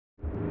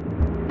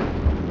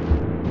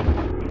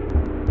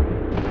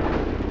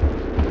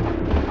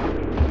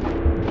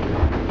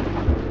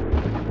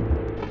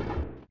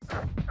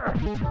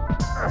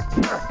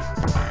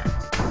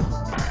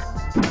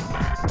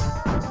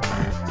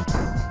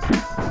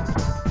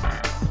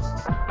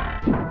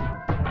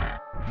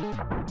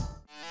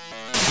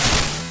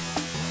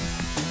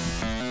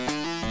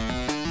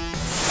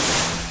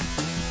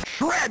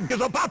Shred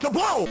is about to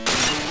blow!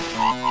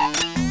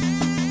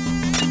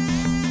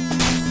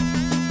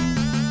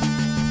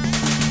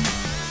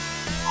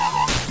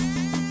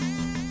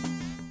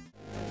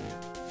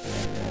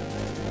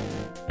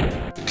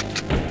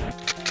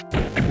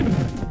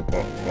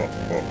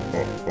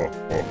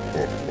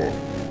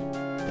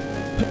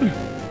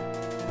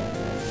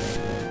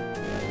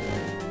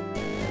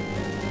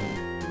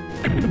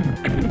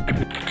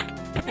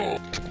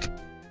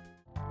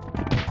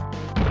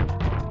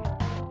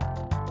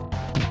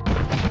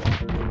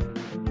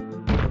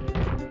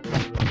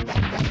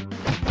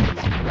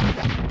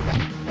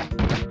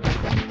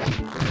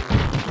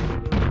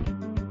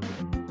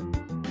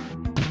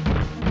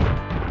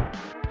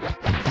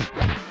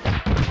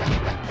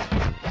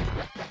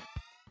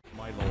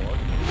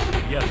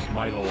 Yes,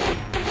 my lord.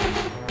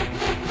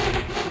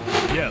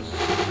 Yes.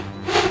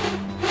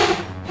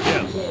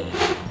 Yes.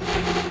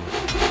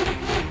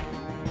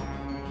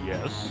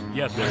 Yes.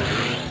 Yes, your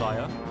will,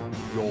 sire.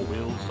 Your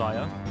will,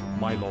 sire.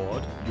 My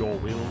lord. Your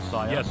will,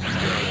 sire. Yes,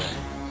 yes.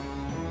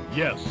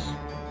 Yes.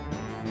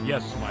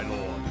 Yes, my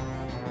lord.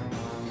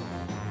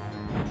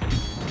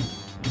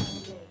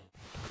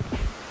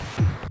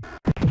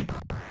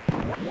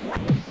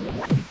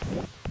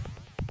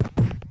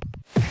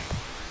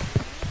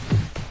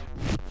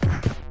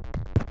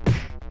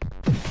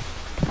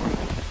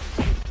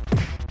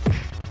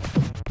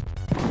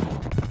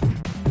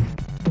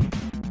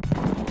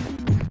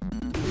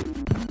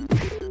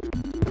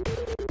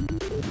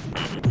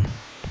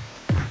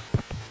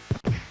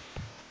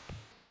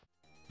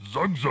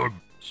 Zug Zug,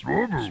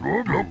 Swobu,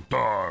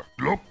 Gloptar,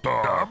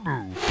 Damu,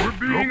 we're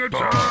being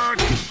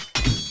attacked!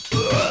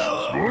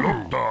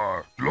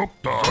 Gloptar,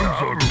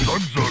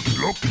 Zug Zug,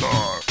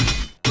 Gloptar,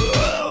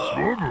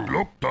 Swobu,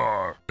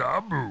 Gloptar,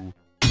 Damu,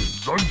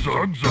 Zug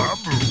Zug,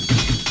 Damu,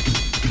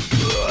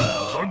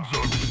 Zug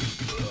Zug.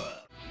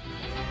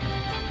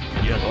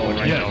 Yes, all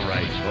right.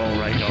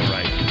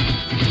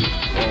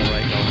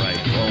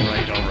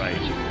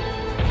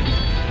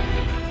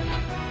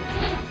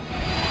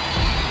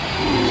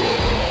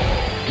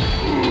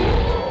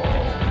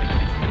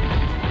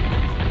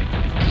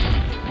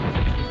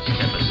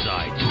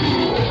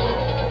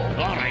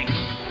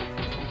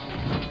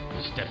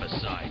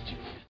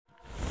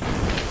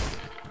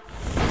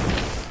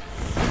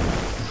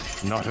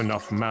 Not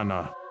enough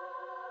mana.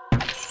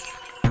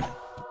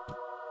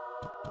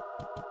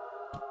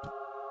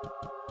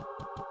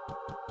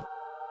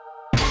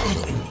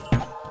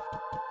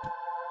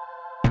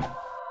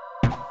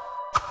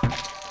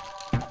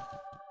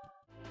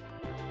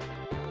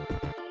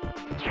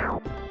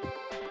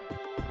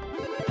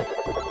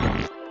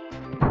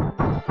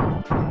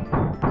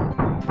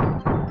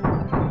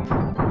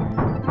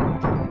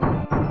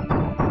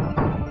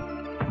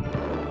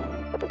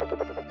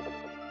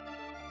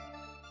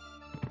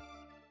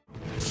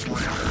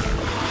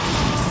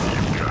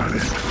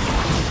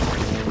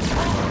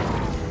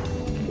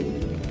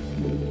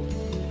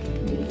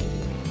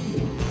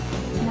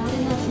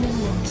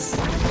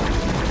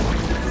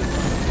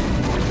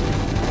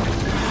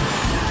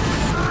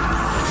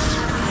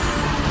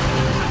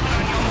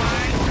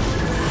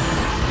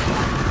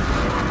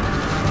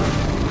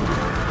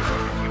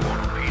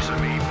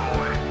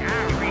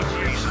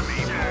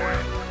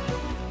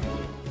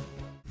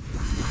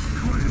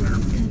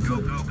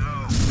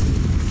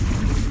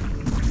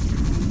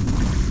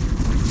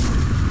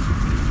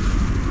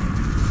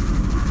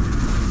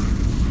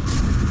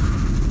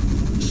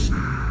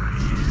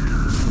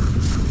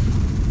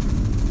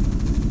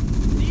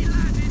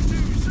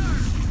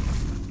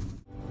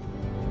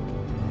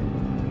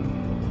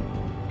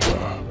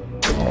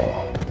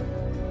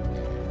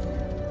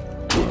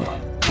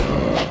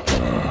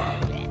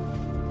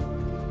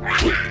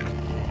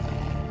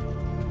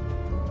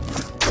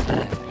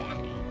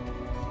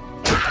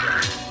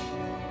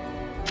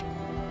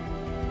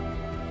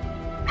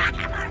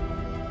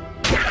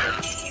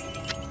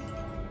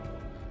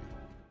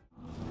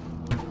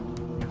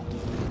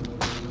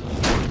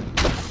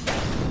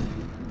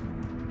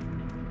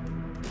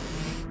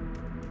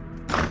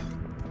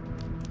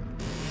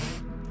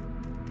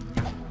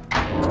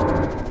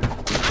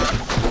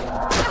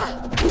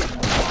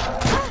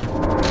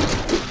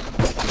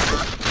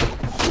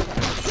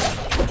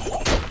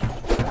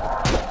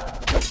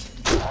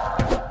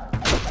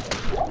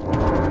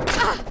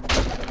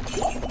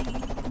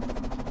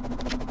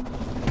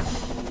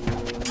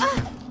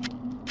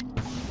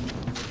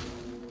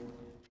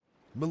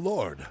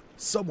 Milord,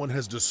 someone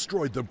has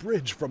destroyed the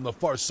bridge from the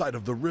far side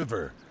of the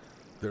river.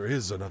 There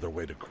is another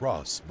way to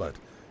cross, but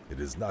it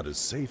is not as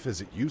safe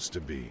as it used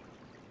to be.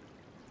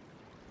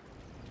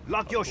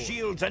 Lock your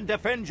shields and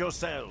defend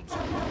yourselves.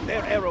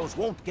 Their arrows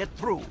won't get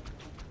through.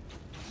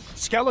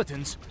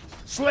 Skeletons?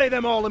 Slay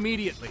them all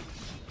immediately.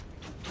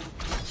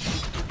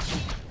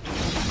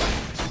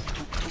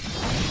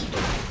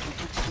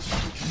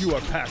 You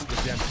are past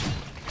redemption.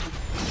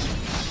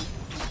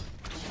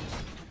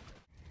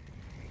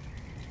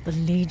 The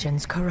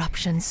Legion's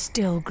corruption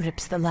still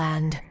grips the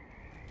land.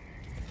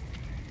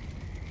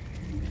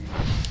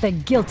 The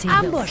guilty will-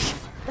 Ambush!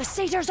 The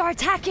satyrs are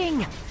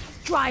attacking!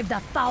 Drive the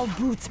foul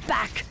brutes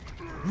back!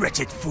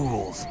 Wretched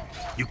fools!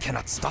 You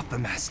cannot stop the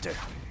Master.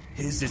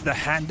 His is the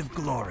hand of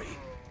glory.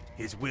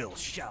 His will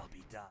shall be.